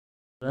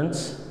Friends,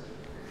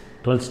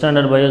 12th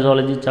standard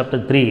biology chapter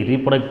 3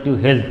 reproductive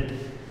health.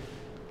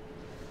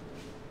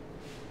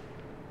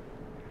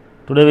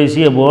 Today we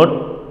see about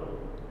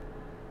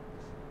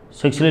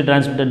sexually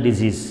transmitted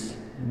disease.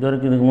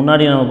 இதற்கு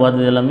முன்னாடி நம்ம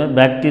பார்த்தது எல்லாமே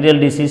bacterial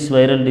disease,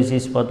 viral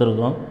disease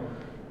பார்த்துருக்கோம்.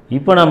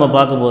 இப்போ நம்ம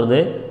பார்க்க போகிறது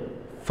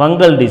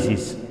fungal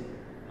disease,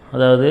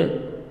 அதாவது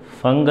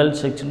fungal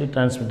sexually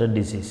transmitted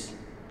disease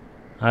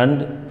and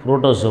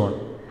protozoan.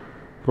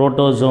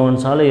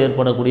 புரோட்டோசோவன்ஸால்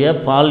ஏற்படக்கூடிய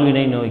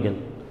பால்வினை நோய்கள்,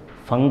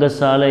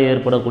 ஃபங்கஸால்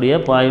ஏற்படக்கூடிய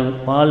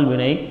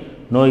பால்வினை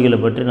நோய்களை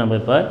பற்றி நம்ம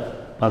இப்போ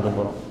பார்க்க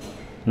போகிறோம்.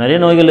 நிறைய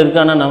நோய்கள்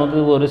இருக்குது, ஆனால் நமக்கு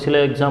ஒரு சில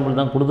எக்ஸாம்பிள்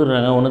தான்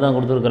கொடுத்துருக்காங்க, ஒன்று தான்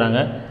கொடுத்துருக்குறாங்க.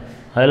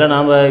 அதில்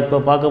நாம் இப்போ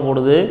பார்க்க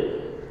போகிறது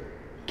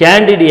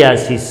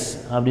கேண்டிடியாசிஸ்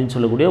அப்படின்னு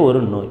சொல்லக்கூடிய ஒரு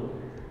நோய்.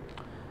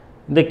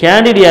 இந்த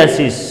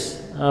கேண்டிடியாசிஸ்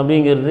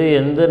அப்படிங்கிறது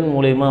எந்த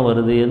மூலயமா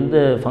வருது, எந்த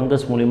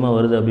ஃபங்கஸ் மூலயமா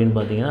வருது அப்படின்னு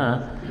பார்த்தீங்கன்னா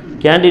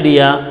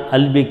கேண்டிடியா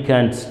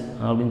அல்பிகன்ஸ்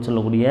அப்படின்னு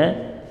சொல்லக்கூடிய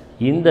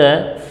இந்த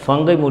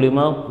ஃபங்கை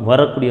மூலிமா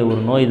வரக்கூடிய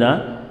ஒரு நோய் தான்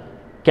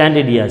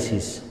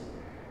கேண்டிடியாசிஸ்.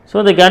 ஸோ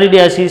இந்த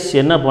கேண்டிடியாசிஸ்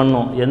என்ன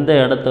பண்ணும், எந்த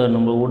இடத்த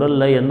நம்ம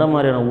உடலில் எந்த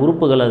மாதிரியான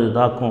உறுப்புகள் அது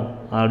தாக்கும்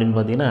அப்படின்னு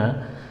பார்த்திங்கன்னா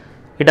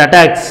it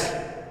attacks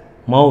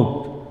mouth,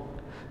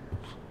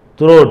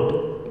 throat,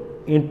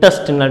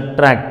 intestinal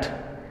tract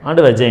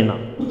and vagina.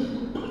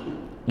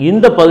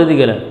 இந்த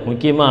பகுதிகளை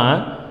முக்கியமாக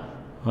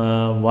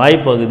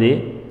வாய்ப்பகுதி,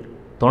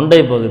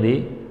 தொண்டை பகுதி,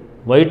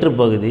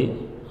 வயிற்றுப்பகுதி,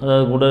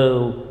 அதாவது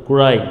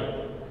குழாய்,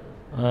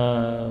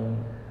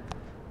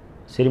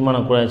 செரிமான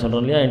குழாய்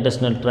சொல்கிறோம் இல்லையா,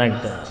 இன்டெஸ்டினல்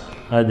ட்ராக்ட்,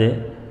 அது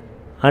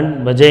அண்ட்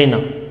வஜைனா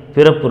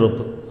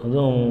பிறப்புறுப்பு,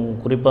 அதுவும்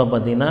குறிப்பாக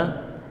பார்த்திங்கன்னா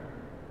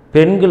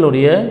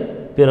பெண்களுடைய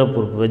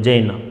பிறப்புறுப்பு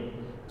வஜைனா.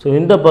 ஸோ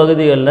இந்த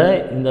பகுதிகளில்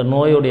இந்த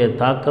நோயுடைய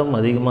தாக்கம்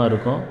அதிகமாக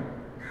இருக்கும்.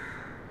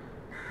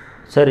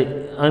 சரி,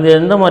 அது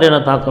எந்த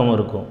மாதிரியான தாக்கம்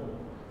இருக்கும்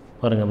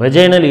பாருங்கள்.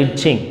 வெஜைனல்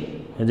இட்சிங்,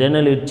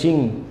 வெஜைனல்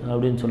இட்சிங்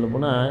அப்படின்னு சொல்ல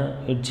போனால்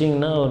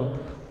இட்சிங்னா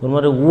ஒரு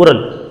மாதிரி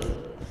ஊறல்,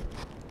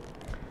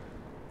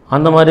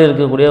 அந்த மாதிரி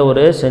இருக்கக்கூடிய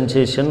ஒரு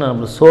சென்சேஷன்.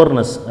 அப்புறம்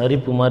சோர்னஸ்,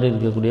 அரிப்பு மாதிரி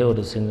இருக்கக்கூடிய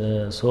ஒரு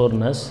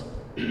சோர்னஸ்,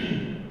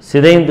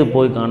 சிதைந்து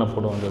போய்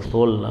காணப்படும் அந்த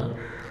தோல்லாம்,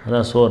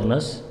 அதான்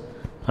soreness.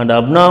 And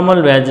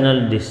abnormal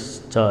vaginal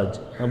discharge.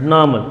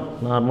 Abnormal,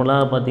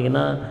 நார்மலாக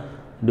பார்த்திங்கன்னா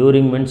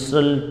during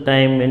menstrual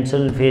time,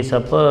 menstrual face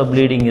அப்போ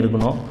ப்ளீடிங்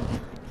இருக்கணும்.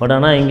 பட்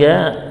ஆனால் இங்கே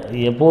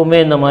எப்போவுமே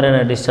இந்த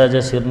மாதிரியான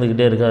டிஸ்சார்ஜஸ்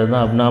இருந்துக்கிட்டே இருக்காது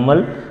தான்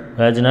abnormal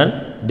vaginal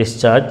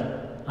discharge.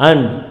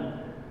 And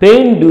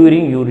pain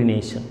during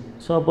urination.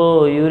 So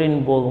அப்போது யூரின்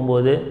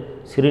போகும்போது,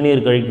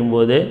 சிறுநீர்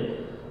கழிக்கும்போது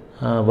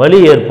வலி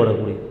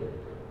ஏற்படக்கூடிய,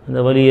 இந்த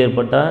வலி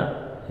ஏற்பட்டால்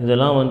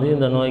இதெல்லாம் வந்து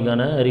இந்த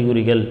நோய்க்கான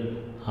அறிகுறிகள்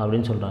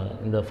அப்படின்னு சொல்கிறாங்க.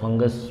 இந்த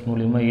ஃபங்கஸ்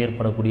மூலிமா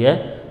ஏற்படக்கூடிய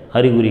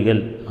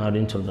அறிகுறிகள்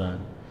அப்படின்னு சொல்கிறாங்க.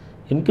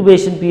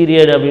 இன்குபேஷன்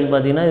பீரியட் அப்படின்னு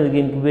பார்த்திங்கன்னா இதுக்கு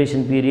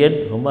இன்குபேஷன் பீரியட்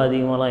ரொம்ப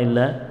அதிகமாகலாம்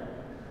இல்லை.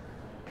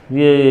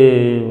 இது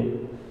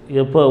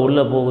எப்போ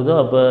உள்ளே போகுதோ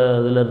அப்போ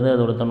அதிலேருந்து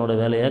அதோட தன்னோட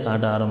வேலையை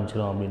காட்ட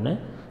ஆரம்பிச்சிடும் அப்படின்னு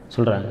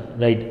சொல்கிறாங்க.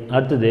 ரைட்.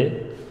 அடுத்தது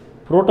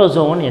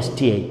protozoan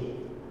STI,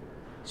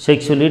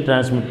 sexually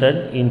transmitted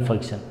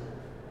infection.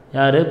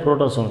 யார்?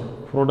 புரோட்டோசோவன்.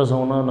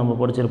 புரோட்டோசோவனா நம்ம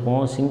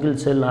படிச்சிருப்போம், சிங்கிள்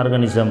செல்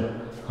ஆர்கானிசம்,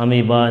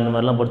 அமீபா இந்த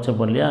மாதிரிலாம்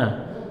படிச்சிருப்போம் இல்லையா.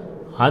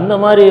 அந்த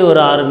மாதிரி ஒரு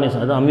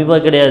ஆர்கானிசம், அது அமீபா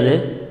கிடையாது,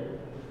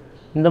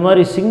 இந்த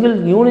மாதிரி சிங்கிள்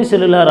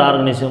யூனிசெல்லுலார்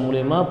ஆர்கானிசம்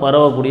மூலிமா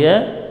பரவக்கூடிய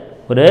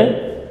ஒரு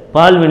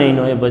பால்வினை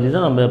நோயை பற்றி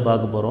தான் நம்ம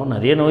பார்க்க போகிறோம்.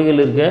 நிறைய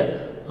நோய்கள் இருக்குது,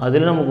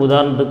 அதில் நமக்கு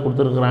உதாரணத்துக்கு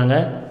கொடுத்துருக்குறாங்க.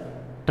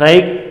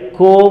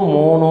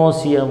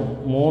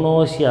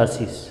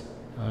 ட்ரைகோமோனோசியாசிஸ்,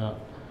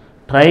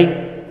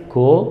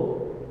 ட்ரைகோமோனியாசிஸ்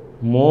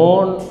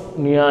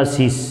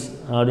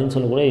அப்படின்னு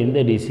சொல்லக்கூடிய இந்த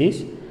டிசீஸ்,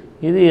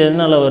 இது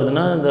எதனால்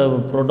வருதுன்னா இந்த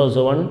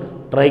புரோட்டோசோவன்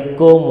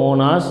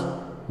ட்ரைகோமோனாஸ்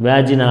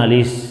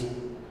வேஜினாலிஸ்,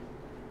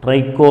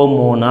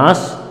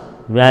 ட்ரைகோமோனாஸ்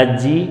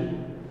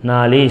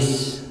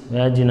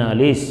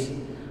வேஜினாலிஸ்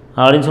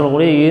அப்படின்னு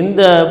சொல்லக்கூடிய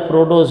இந்த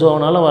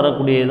புரோட்டோசோவனால்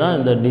வரக்கூடியது தான்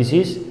இந்த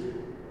டிசீஸ்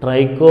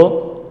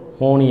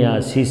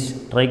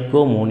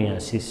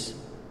ட்ரைகோமோனியாசிஸ்.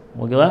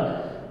 ஓகேவா?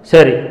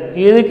 சரி,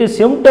 இதுக்கு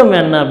சிம்டம்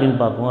என்ன அப்படின்னு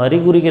பார்ப்போம்,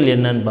 அறிகுறிகள்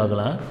என்னன்னு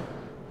பார்க்கலாம்.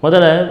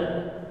 முதல்ல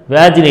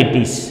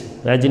வேஜினிட்டிஸ்.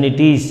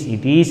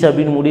 இட்டீஸ்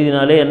அப்படின்னு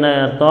முடியுதுனாலே என்ன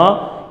அர்த்தம்?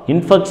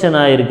 இன்ஃபெக்ஷன்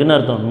ஆகிருக்குன்னு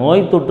அர்த்தம்,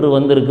 நோய் தொற்று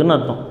வந்திருக்குன்னு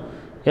அர்த்தம்.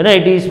 ஏன்னா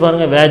இட்டீஸ்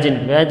பாருங்கள்,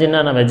 வேஜின்னா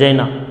நான்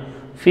வெஜைனா,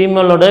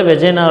 ஃபீமேலோட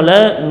வெஜைனாவில்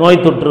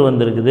நோய் தொற்று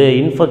வந்திருக்குது,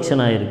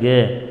 இன்ஃபெக்ஷன் ஆகிருக்கு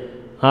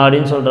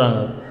அப்படின்னு சொல்கிறாங்க.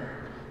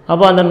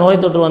 அப்போ அந்த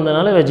நோய் தொற்று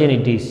வந்ததுனால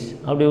வெஜினிட்டிஸ்.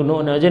 அப்படி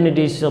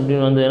வெஜினிட்டிஸ்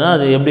அப்படின்னு வந்ததுன்னா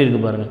அது எப்படி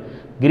இருக்குது பாருங்கள்,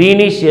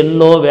 க்ரீனிஷ்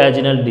எல்லோ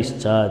வேஜினல்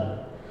டிஸ்சார்ஜ்,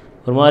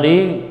 ஒரு மாதிரி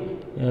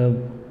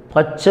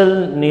பச்சல்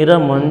நிற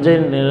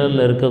மஞ்சள்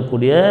நிறத்தில்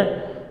இருக்கக்கூடிய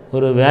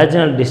ஒரு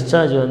வேஜினல்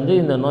டிஸ்சார்ஜ் வந்து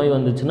இந்த நோய்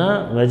வந்துச்சுன்னா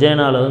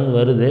வெஜைனாவில் வந்து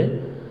வருது.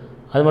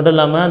 அது மட்டும்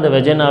இல்லாமல் அந்த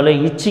வெஜைனாவில்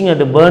இச்சிங்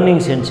அண்ட்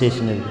பர்னிங்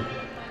சென்சேஷன் இருக்குது.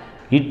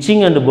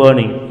 இச்சிங் அண்ட்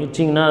பர்னிங்,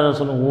 இச்சிங்னா அதை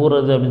சொல்லுவோம்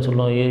ஊறுறது அப்படின்னு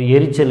சொல்லுவோம்,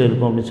 எரிச்சல்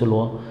இருக்கும் அப்படின்னு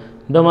சொல்லுவோம்.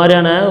 இந்த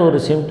மாதிரியான ஒரு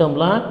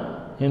சிம்டம்லாம்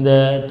இந்த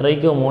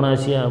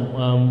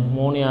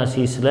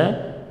ட்ரைகோமோனியாசிஸில்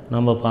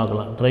நம்ம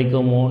பார்க்கலாம்.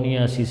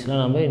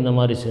 ட்ரைகோமோனியாசிஸில் நம்ம இந்த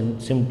மாதிரி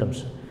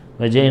சிம்டம்ஸ்,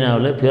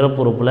 வெஜைனாவில்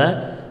பிறப்புறுப்பில்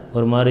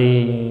ஒரு மாதிரி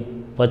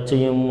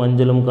பச்சையும்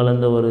மஞ்சளும்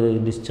கலந்த ஒரு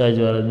டிஸ்சார்ஜ்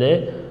வர்றது,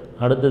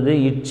 அடுத்தது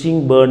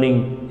இட்சிங்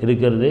பர்னிங்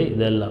இருக்கிறது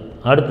இதெல்லாம்.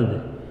 அடுத்தது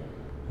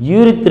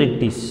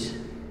யூரித்ரிட்டிஸ்.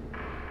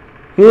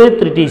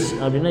 யூரித்ரிட்டிஸ்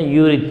அப்படின்னா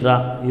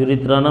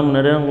யூரித்ரானா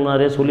முன்னாடியே உங்களுக்கு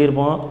நிறைய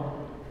சொல்லியிருப்போம்.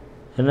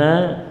 என்ன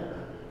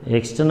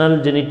எக்ஸ்டர்னல்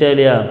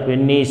ஜெனிட்டாலியா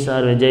பென்னிஸ்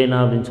ஆர் வெஜைனா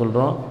அப்படின்னு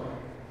சொல்கிறோம்.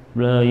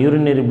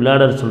 யூரினரி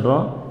பிளாடர்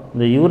சொல்கிறோம்.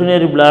 இந்த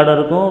யூரினரி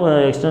பிளாடருக்கும்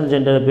எக்ஸ்டர்னல்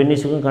ஜெனிட்டாலியா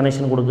பென்னிஸுக்கும்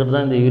கனெக்ஷன் கொடுக்குறது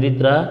தான் இந்த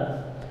யூரித்ரா.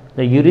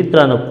 இந்த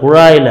யூரித்ரா அந்த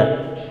குழாயில்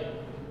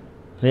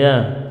இல்லையா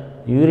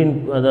யூரின்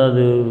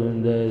அதாவது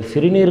இந்த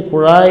சிறுநீர்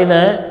குழாயில்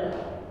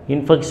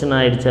இன்ஃபெக்ஷன்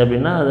ஆகிடுச்சு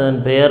அப்படின்னா அதன்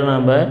பெயர்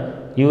நாம்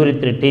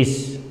யூரித்ரிட்டிஸ்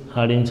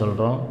அப்படின்னு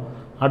சொல்கிறோம்.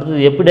 அடுத்தது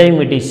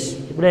எபிடைமிட்டிஸ்.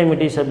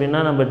 எபிடைமிட்டிஸ் அப்படின்னா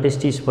நம்ம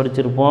டெஸ்டிஸ்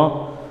படிச்சிருப்போம்.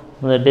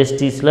 இந்த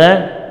டெஸ்டிஸில்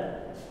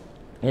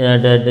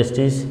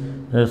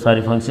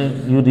ஃபங்க்ஷன்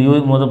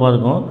முதல்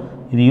பார்த்துக்கோம்.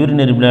 இது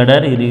யூரினரி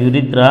பிளாடர், இது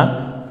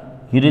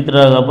யூரித்ராவுக்கு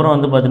அப்புறம்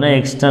வந்து பார்த்திங்கன்னா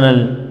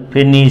எக்ஸ்டர்னல்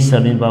பென்னிஸ்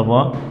அப்படின்னு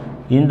பார்ப்போம்.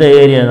 இந்த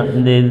ஏரியா தான்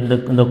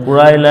இந்த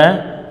குழாயில்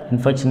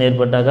இன்ஃபெக்ஷன்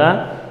ஏற்பட்டாக்கா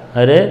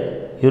அது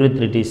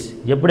யூரித்ரிட்டிஸ்.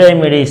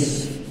 எபிடைமிட்டிஸ்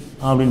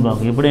அப்படின்னு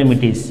பார்ப்போம்.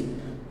 எபிடைமிட்டிஸ்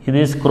இது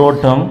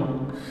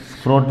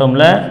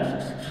ஸ்க்ரோட்டமில்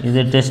இது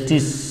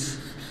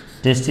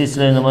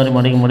டெஸ்டிஸில் இந்த மாதிரி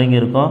மடங்கி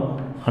இருக்கும்.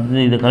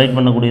 அடுத்தது இதை கலெக்ட்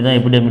பண்ணக்கூடியது தான்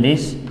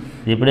எபிடெமிடிஸ்.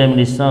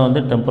 எபிடெமிடிஸ் தான் வந்து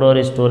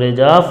டெம்பரரி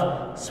ஸ்டோரேஜ் ஆஃப்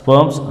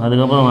ஸ்பெர்ம்ஸ்,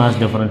 அதுக்கப்புறம் மாஸ்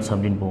டிஃபரன்ஸ்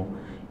அப்படின்னு போகும்.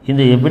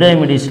 இந்த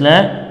எபிடெமிடிஸில்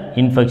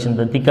இன்ஃபெக்ஷன்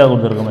திக்காக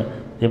கொடுத்துருக்கோமே,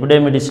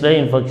 எபிடெமிடிஸில்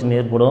இன்ஃபெக்ஷன்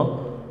ஏற்படும்.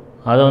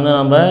 அதை வந்து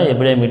நம்ம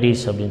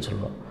எபிடெமிடிஸ் அப்படின்னு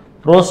சொல்லுவோம்.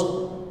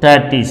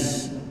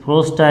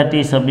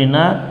 ப்ரோஸ்டாட்டிஸ்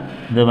அப்படின்னா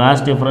இந்த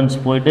மாஸ் டிஃபரன்ஸ்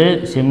போயிட்டு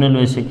செமினல்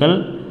வெசிக்கல்,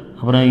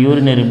 அப்புறம்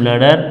யூரினரி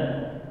பிளாடர்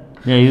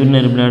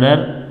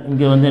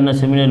இங்கே வந்து என்ன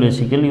செமினல்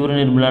வெசிக்கல்,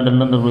 யூரினரி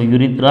பிளாடரில் இந்த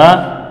யூரித்ரா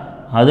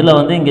அதில்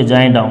வந்து இங்கே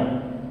ஜாயிண்ட் ஆகும்.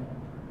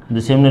 இந்த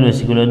செமினல்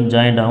வெசிக்கல் வந்து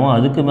ஜாயிண்ட் ஆகும்.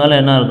 அதுக்கு மேலே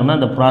என்ன இருக்குன்னா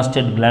இந்த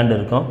ப்ராஸ்டேட் கிளாண்ட்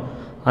இருக்கும்.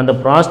 அந்த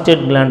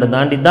ப்ராஸ்டேட் கிளாண்டை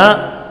தாண்டி தான்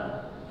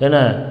என்ன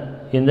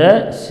இந்த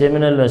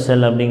செமினல்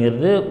வெசல்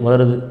அப்படிங்கிறது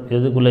வருது.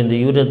 எதுக்குள்ளே இந்த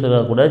யூரித்ரா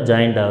கூட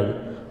ஜாயிண்ட் ஆகுது.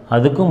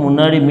 அதுக்கும்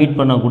முன்னாடி மீட்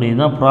பண்ணக்கூடியது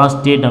தான்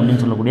ப்ராஸ்டேட்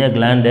அப்படின்னு சொல்லக்கூடிய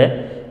கிளாண்டு.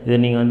 இதை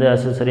நீங்கள் வந்து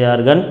அசசரி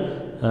ஆர்கன்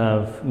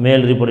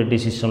மேல்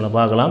ரீப்ரொடக்டிவ் சிஸ்டமில்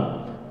பார்க்கலாம்,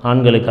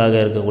 ஆண்களுக்காக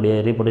இருக்கக்கூடிய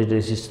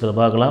ரீப்ரொடக்டிவ் சிஸ்டத்தில்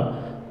பார்க்கலாம்.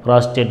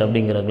 ப்ராஸ்டேட்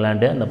அப்படிங்கிற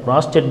கிளாண்டு, அந்த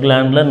ப்ராஸ்டேட்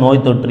கிளாண்டில்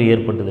நோய் தொற்று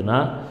ஏற்பட்டதுன்னா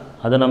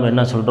அதை நம்ம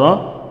என்ன சொல்கிறோம்,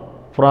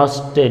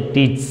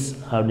 ப்ராஸ்டேட்டிஸ்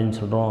அப்படின்னு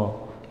சொல்கிறோம்.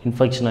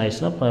 இன்ஃபெக்ஷன்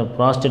ஆயிடுச்சுன்னா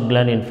ப்ராஸ்டேட்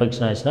கிளாண்ட்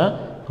இன்ஃபெக்ஷன் ஆயிடுச்சுன்னா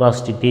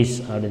ப்ராஸ்டிட்டிஸ்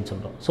அப்படின்னு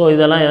சொல்கிறோம். ஸோ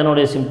இதெல்லாம்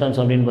எதனுடைய சிம்டம்ஸ்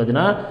அப்படின்னு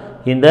பார்த்தீங்கன்னா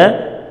இந்த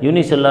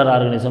யூனிசெல்லார்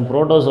ஆர்கானிசம்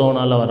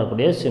புரோட்டோசோனால்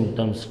வரக்கூடிய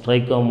symptoms.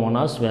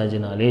 ட்ரைகோமோனாஸ்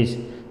வேஜினாலிஸ்.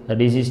 The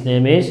disease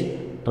name is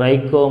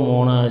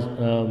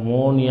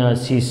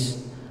trichomoniasis.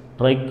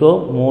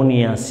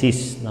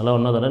 நல்லா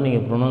ஒன்றா தடவை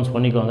நீங்கள் ப்ரொனவுன்ஸ்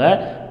பண்ணிக்கோங்க.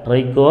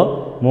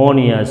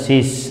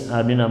 ட்ரைகோமோனியாசிஸ்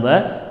அப்படின்னு நம்ம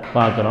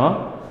பார்க்குறோம்.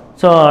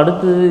 ஸோ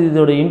அடுத்தது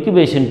இதோட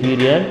இன்குபேஷன்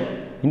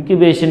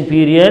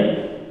பீரியட்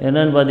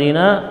என்னென்னு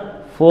பார்த்தீங்கன்னா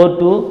 4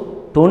 to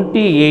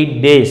 28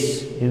 days.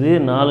 இது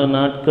 4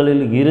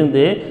 நாட்களில்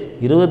இருந்து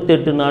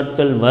 28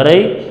 நாட்கள் வரை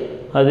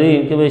அது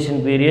இன்குபேஷன்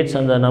பீரியட்ஸ்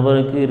அந்த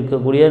நபருக்கு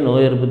இருக்கக்கூடிய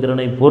நோய் எதிர்ப்பு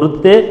திறனை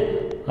பொறுத்து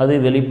அது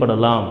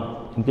வெளிப்படலாம்.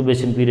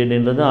 இன்குபேஷன்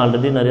பீரியட்ன்றது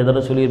ஆல்ரெடி நிறைய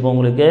தடவை சொல்லியிருப்போம்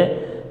உங்களுக்கு.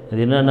 அது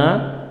என்னென்னா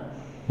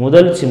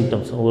முதல்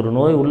சிம்டம்ஸ், ஒரு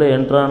நோய் உள்ளே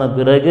என்ட்ரான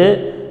பிறகு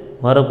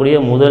வரக்கூடிய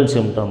முதல்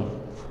சிம்டம்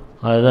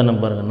அதுதான் நம்ம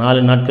பாருங்கள்.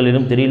 4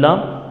 நாட்களிலும் தெரியலாம்,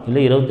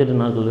 இல்லை 28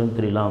 நாட்களிலும்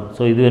தெரியலாம்.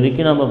 ஸோ இது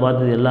வரைக்கும் நம்ம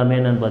பார்த்தது எல்லாமே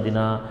என்னென்னு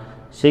பார்த்தீங்கன்னா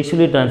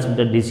sexually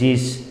transmitted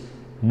disease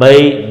by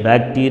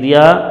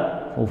bacteria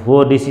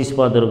 4 disease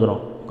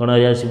பார்த்துருக்குறோம்.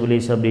 கொனோரியா,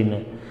 சிபிலிஸ் அப்படின்னு.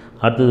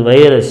 அடுத்தது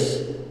வைரஸ்,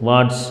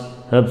 வாட்ஸ்,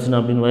 ஹெர்ப்ஸ்னு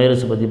அப்படின்னு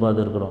வைரஸை பற்றி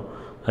பார்த்துருக்குறோம்.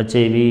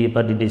 HIV,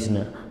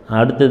 ஹெப்படைட்டிஸ்னு.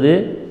 அடுத்தது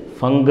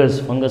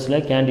ஃபங்கஸில்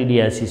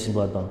கேண்டிடியாசிஸ்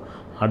பார்த்தோம்.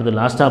 அடுத்து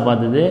லாஸ்ட்டாக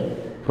பார்த்தது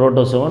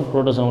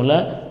புரோட்டோசோவில்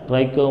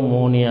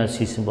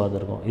ட்ரைகோமோனியாசிஸ்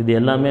பார்த்துருக்கோம். இது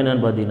எல்லாமே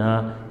என்னென்னு பார்த்தீங்கன்னா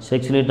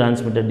sexually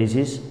transmitted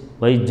disease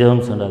by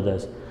germs and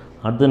others.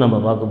 அடுத்து நம்ம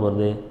பார்க்க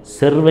போகிறது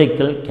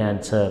செர்வைக்கல்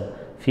கேன்சர்.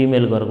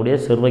 ஃபீமேலுக்கு வரக்கூடிய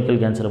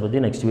செர்வைக்கல் கேன்சரை பற்றி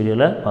நெக்ஸ்ட்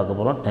வீடியோவில் பார்க்க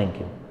போகிறோம்.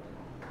 தேங்க்யூ.